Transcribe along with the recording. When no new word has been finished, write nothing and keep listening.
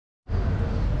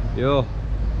Yo,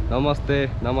 namaste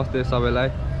सबैलाई.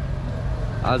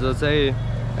 आज चाहिँ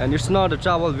and it's not a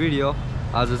travel video.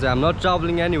 आज चाहिँ I'm not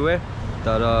traveling anywhere.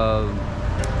 But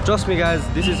trust me guys,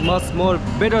 this is much more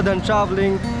better than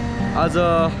traveling. As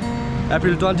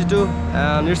April 22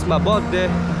 and it's my birthday.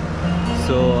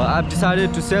 So I've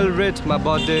decided to celebrate my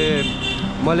birthday.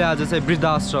 मैले आज चाहिँ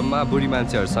वृद्धाश्रममा बुढी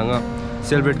मान्छेहरुसँग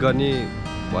celebrate गर्ने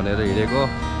भनेर हिडेको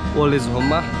old age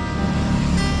होममा.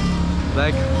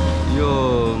 Like यो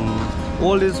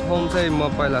old age home चाहिँ म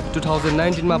पहिला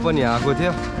 2019 मा पनि आएको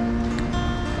थियो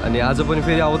अनि आज पनि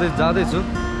फेरि आउँदै जाँदै छु.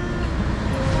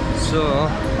 सो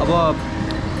अब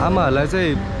आमाहरुलाई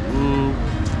चाहिँ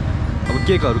अब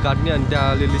केकहरु काट्ने अनि त्यहाँ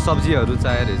अलिअलि सब्जीहरु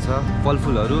चाहिएको रहेछ,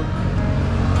 फलफुलहरु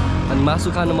अनि मासु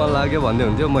खान मन लाग्यो भन्दै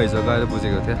हुन्थ्यो. म हिजो गएर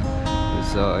बुझेको थिएँ.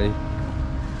 सो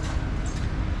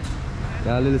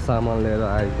यहाँ अलिअलि सामान लिएर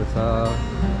आएको छ.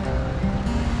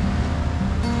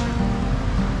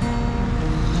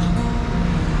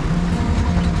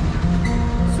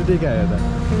 सुतेको आयो त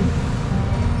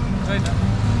छैन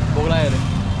बोक्ला हेरे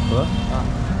हो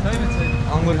छैन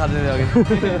अंगुर खाँदै अघि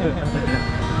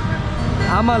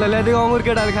आमाले ल्याइदिएको अंगुर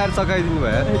केटाले खाएर सकाइदिनु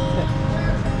भयो.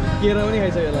 केरा पनि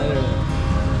खाइसक्यो होला.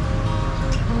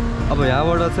 अब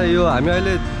यहाँबाट चाहिँ यो हामी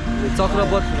अहिले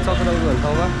चक्रपथ भन्ने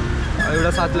ठाउँमा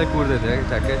एउटा साथीलाई कुर्दै थियो कि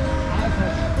ठ्याक्कै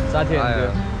साथी आयो.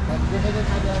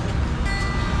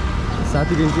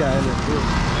 साथी किन आयो नि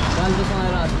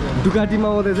दुकाटीमा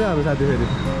आउँदै थियो हाम्रो साथी. फेरि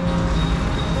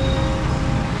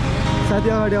साथी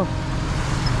अगाडि आऊ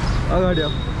अगाडि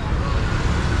आऊ.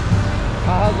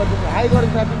 हाई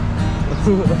गर्नु साथी.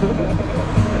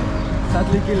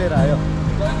 साथीले के लिएर आयो?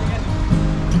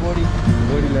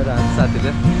 बोडी लिएर आयो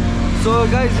साथीले. So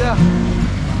guys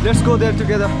let's go there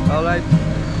together. All right.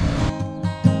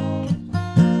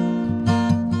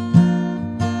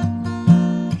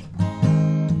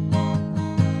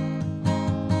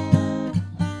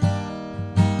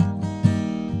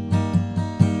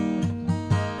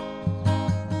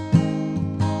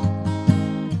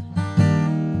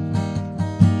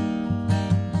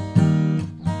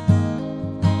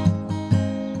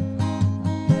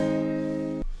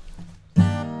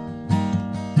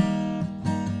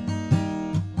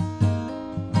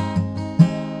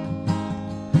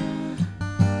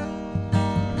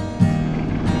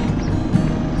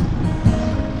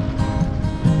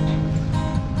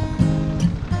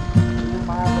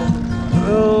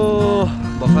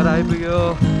 भर्खर आइपुग्यो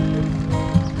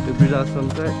त्यो वृद्धाश्रम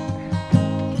चाहिँ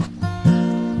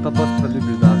तपस्थली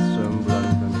वृद्धाश्रम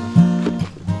बुढानीगञ्ज.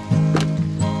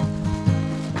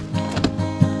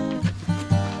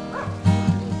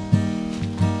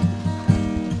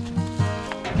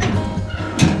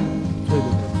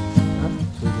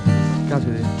 कहाँ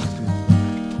छोडे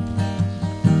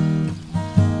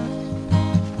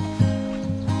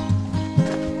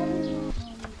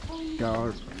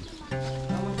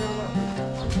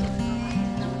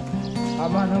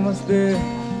आमा नमस्ते.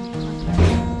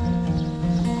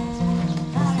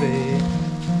 नमस्ते.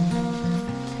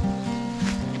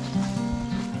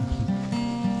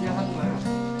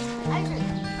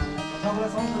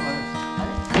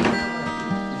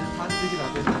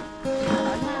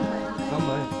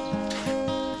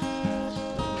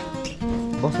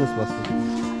 बस्नुहोस्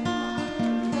बस्नुहोस्.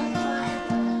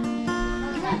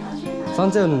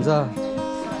 सन्चै हुनुहुन्छ?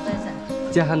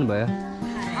 चिया खानुभयो?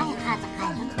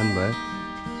 खानुभयो.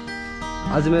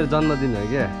 आज मेरो जन्मदिन हो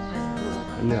क्या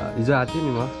अनि हिजो आएको थिएँ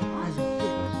नि म.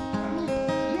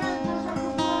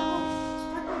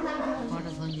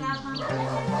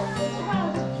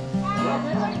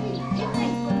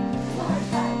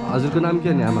 हजुरको नाम के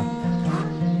हो नि आमा?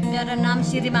 मेरो नाम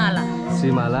श्रीमाला.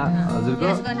 श्रीमाला. हजुरको?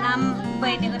 यसको नाम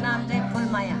बहिनीको नाम चाहिँ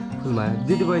फुलमाया. फुलमाया.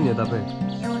 दिदी बहिनी हो तपाईँ?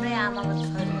 एउटै आमाको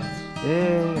छोरी. ए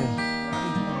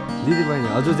दिदी बहिनी.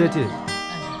 हजुर जेठी?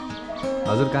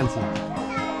 हजुर कान्छी?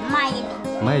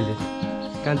 माइली.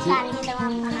 कान्छी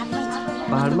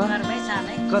पहाडमा?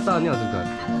 कता हो नि हजुर घर?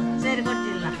 चरीकोट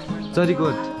जिल्ला.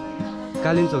 चरीकोट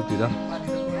कालिम चौकतिर?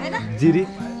 जिरी?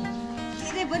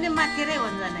 जिरी पनि माथिरै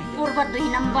हुन्छ नि. पूर्व 2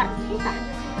 नम्बर.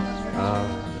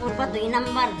 पूर्व 2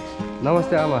 नम्बर.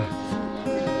 नमस्ते आमा.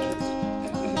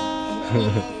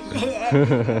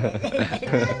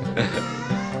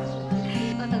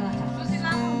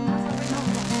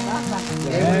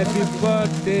 Happy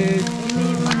birthday to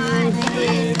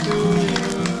you.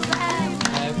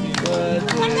 Happy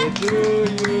birthday to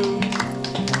you.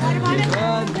 Happy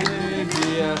birthday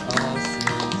dear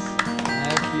Osis.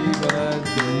 Happy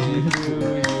birthday to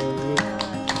you.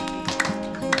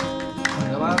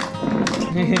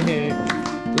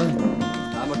 Lo,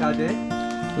 आमा काटे.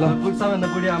 ल पुग्छ भन्दा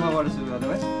बुढी आमाबाट सुरु गर्नु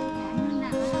है.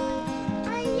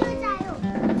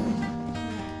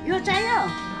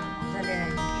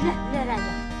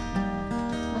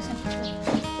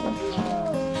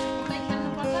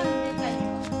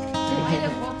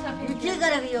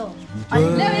 यो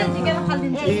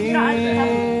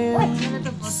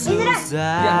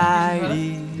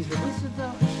society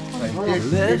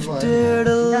lifted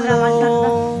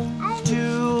alone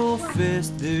to face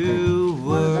the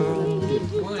world.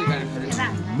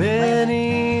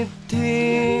 Many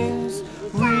things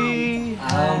we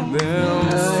have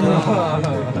been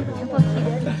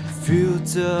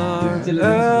future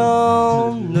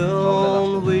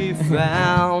unknown we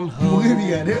found hope.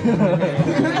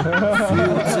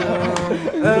 Future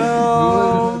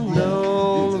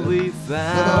unknown we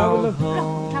found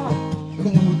hope.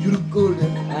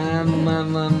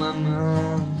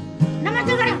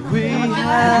 We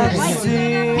have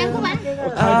seen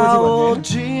our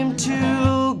dream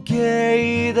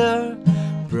together.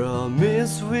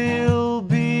 Promise we'll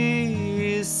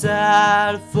be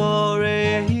sad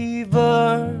forever.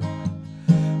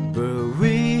 But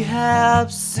we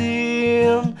have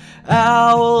seen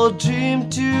our dream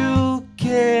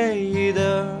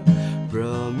together.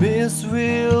 Promise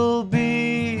we'll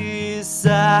be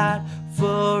sad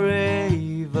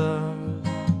forever.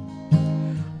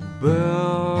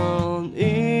 Burn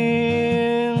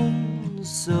in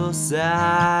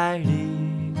society,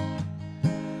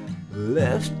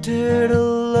 left it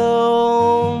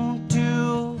alone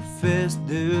to face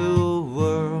the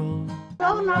world.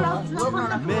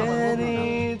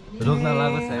 Many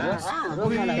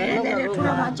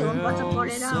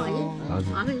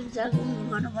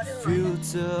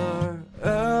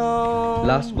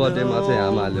last बर्थडेमा चाहिँ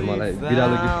आमाहरूले मलाई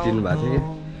बिरालो gift दिनुभएको थियो कि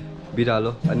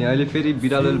बिरालो अनि अहिले फेरि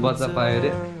बिरालोले बच्चा पायो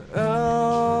अरे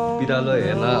बिरालो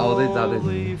हेर्न आउँदै जाँदै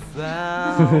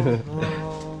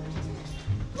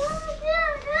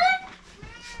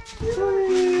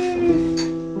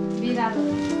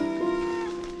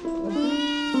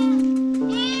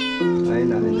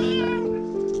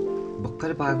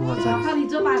भर्खरै पाएको बच्चा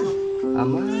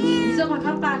आमा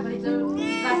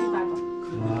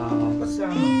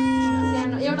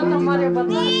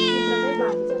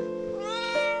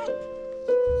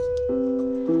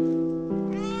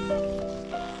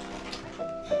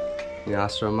यहाँ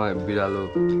आश्रममा बिरालो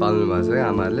पाल्नु भएको छ क्या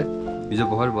आमाहरूले हिजो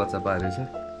भर्खर बच्चा पारेछ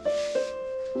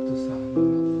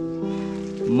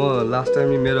म लास्ट टाइम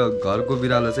मेरो घरको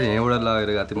बिरालो चाहिँ यहाँबाट लगेर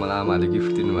गएको थिएँ मलाई आमाले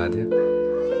गिफ्ट दिनुभएको थियो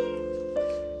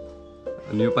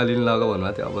अनि योपालि नि लग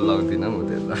भन्नुभएको थियो अब लग्दिनँ म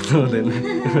त्यो लाग्नु हुँदैन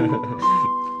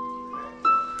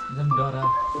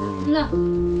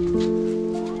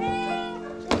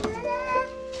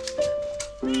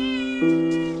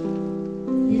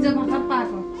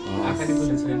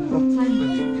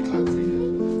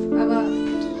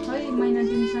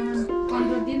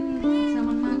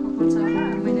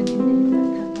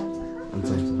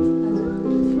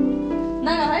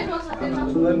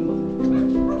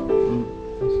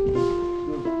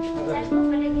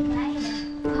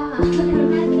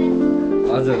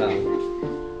हजुर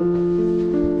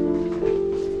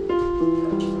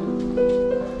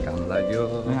काम लाग्यो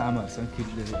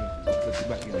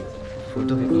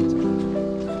फोटो खिच्नुहुन्छ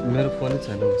मेरो फोनै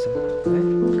छैन मसँग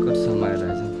कतिसम्म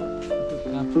आइरहेछ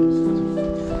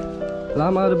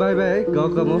लामाहरू बाई बाई है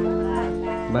गएको म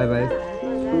बाई बाई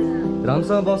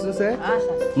राम्रोसँग बस्नुहोस् है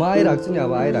म आइरहेको छु नि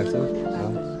अब आइरहेको छु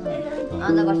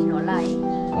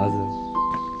हजुर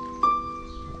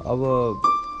अब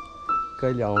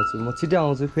कहिले आउँछु म छिटै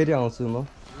आउँछु फेरि आउँछु म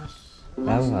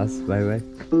हस् बाई बाई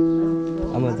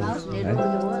आमा जान्छु है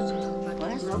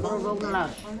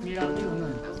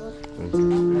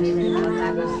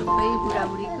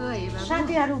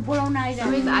साथीहरू बोलाउन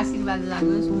आइरहेको आशीर्वाद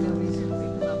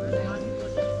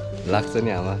लाग्छ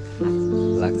नि आमा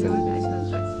लाग्छ नि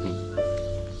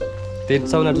त्यही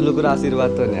सबभन्दा ठुलो कुरा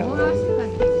आशीर्वाद त नि हाम्रो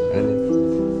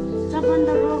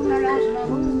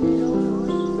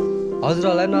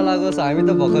हजुरहरूलाई नलागोस् हामी त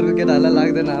भर्खरको केटाहरूलाई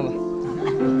लाग्दैन आमा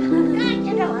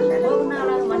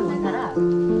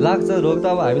लाग्छ रोग त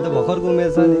अब हामी त भर्खरको उमेर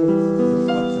छ नि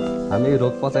हामी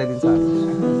रोग पचाइदिन्छ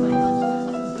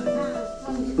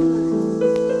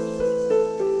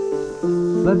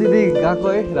ल दिदी गएको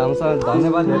है राम्रोसँग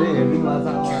धन्यवाद धेरै हेरिदिनु भएको छ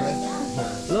आमालाई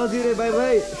ल दिदी बाई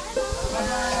बाई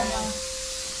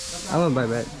आमा बाई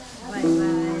बाई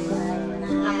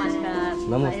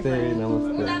नमस्ते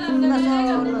नमस्ते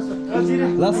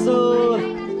लासो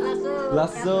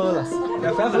लासो लासो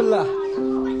फ्याफुल्ला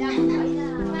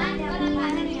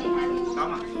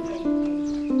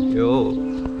यो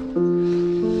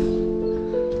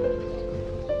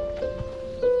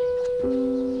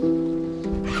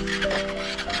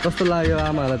कस्तो लाग्यो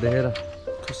आमालाई देखेर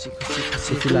खुसी खुसी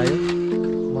खुसी लाग्यो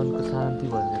मनको शान्ति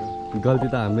भएर गल्ती त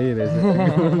हाम्रै रहेछ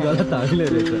गलत हामीले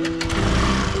रहेछ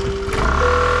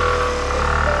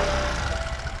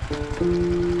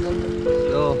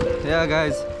यो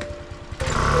गाइज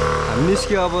हामी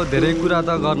निस्क्यो अब धेरै कुरा त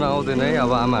गर्न आउँदैन है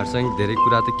अब आमाहरूसँग धेरै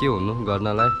कुरा त के हुनु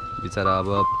गर्नलाई बिचरा अब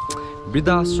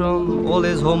वृद्धाश्रम ओल्ड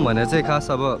एज होम भने चाहिँ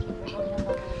खास अब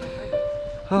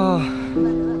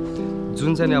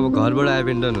जुन चाहिँ नि अब घरबाट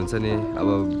एबेन्डन हुन्छ नि अब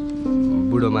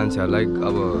बुढो मान्छेहरूलाई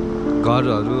अब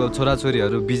घरहरू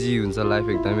छोराछोरीहरू बिजी हुन्छ लाइफ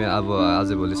एकदमै अब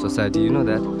आजभोलि सोसाइटी यु नो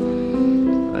द्याट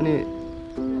अनि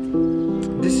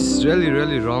this is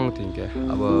really wrong thing क्या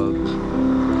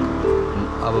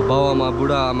अब बाउआमा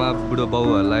बुढाआमा बुढो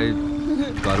बाउहरूलाई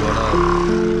घरबाट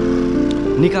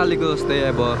निकालेको जस्तै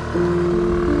अब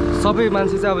सबै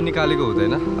मान्छे चाहिँ अब निकालेको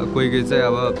हुँदैन कोही चाहिँ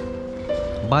अब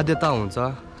बाध्यता हुन्छ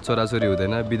छोराछोरी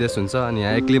हुँदैन विदेश हुन्छ अनि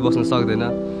यहाँ एक्लै बस्न सक्दैन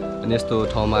अनि यस्तो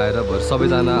ठाउँमा आएर भएर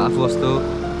सबैजना आफू जस्तो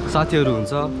साथीहरू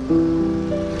हुन्छ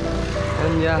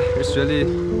and yeah it's really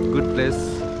good place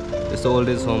यस्तो ओल्ड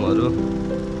एज होमहरू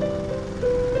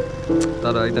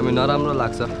तर एकदमै नराम्रो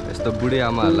लाग्छ यस्तो बुढी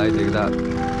आमाहरूलाई देख्दा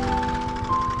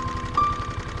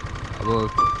अब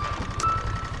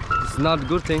इट्स नट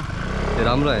गुड थिङ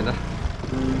राम्रो होइन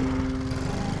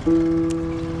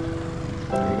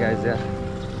गाइज या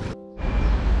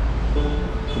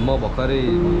म भर्खरै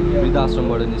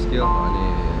वृद्धाश्रमबाट निस्क्यो अनि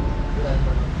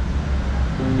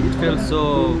it feel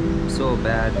so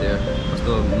bad there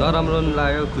कस्तो नराम्रो पनि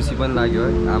लाग्यो खुसी पनि लाग्यो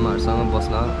है आमाहरूसँग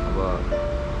बस्न अब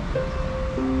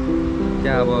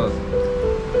क्या अब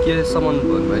केसम्म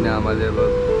भन्नु भएन आमाले अब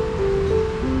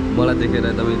मलाई देखेर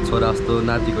एकदमै छोरा जस्तो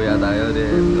नातिको याद आयो अरे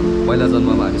पहिला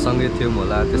जन्ममा हामी सँगै थियौँ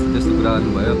होला त्यस्तो कुरा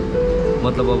गर्नुभयो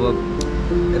मतलब अब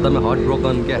एकदमै हार्ट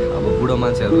ब्रोकन क्या अब बुढो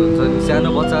मान्छेहरू हुन्छ नि सानो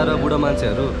बच्चा र बुढो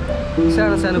मान्छेहरू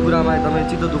सानो कुरामा एकदमै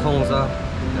चित्त दुखाउँछ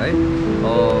है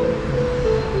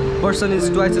person is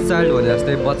twice a child भने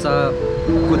जस्तै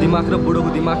बच्चाको दिमाग र बुढोको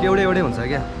दिमाग एउटै हुन्छ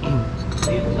क्या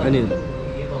अनि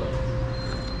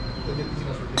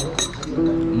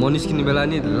म निस्किने बेला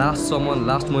नि last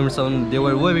मोमेन्टसम्म they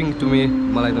were waving to me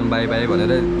मलाई एकदम बाई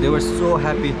भनेर दे वर सो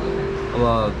ह्याप्पी अब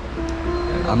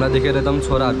हामीलाई देखेर एकदम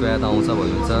छोराहरूको याद आउँछ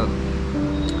भन्नुहुन्छ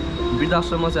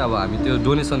वृद्धाश्रममा चाहिँ अब हामी त्यो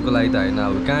डोनेसनको लागि त होइन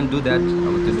अब क्यान डु द्याट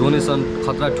अब त्यो डोनेसन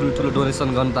खतरा ठुलो डोनेसन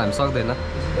गर्नु त हामी सक्दैन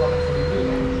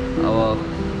अब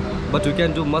but we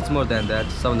can do much more than that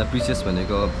सबभन्दा प्रिसियस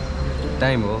भनेको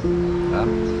टाइम हो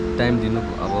टाइम दिनु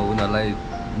अब उनीहरूलाई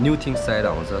न्यू थिङ्स चाहिएर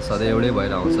आउँछ सधैँ एउटै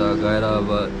भएर आउँछ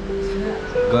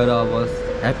गएर अब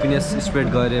ह्याप्पिनेस स्प्रेड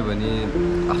गऱ्यो भने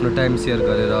आफ्नो टाइम सेयर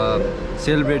गरेर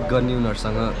सेलिब्रेट गर्ने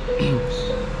उनीहरूसँग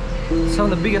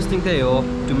सबभन्दा बिगेस्ट थिङ त्यही हो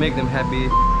to make them happy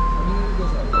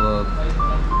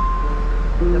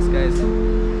Yes guys,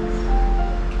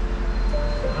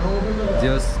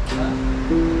 just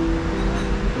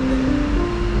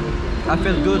I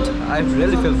feel good. I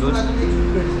really feel good.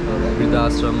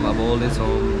 Vridhashram, अब old age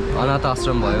home, अनाथ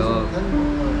आश्रम भयो.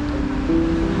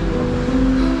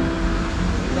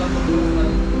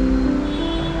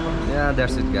 Yeah,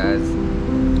 that's it guys.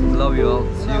 Love you all.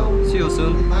 See you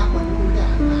soon.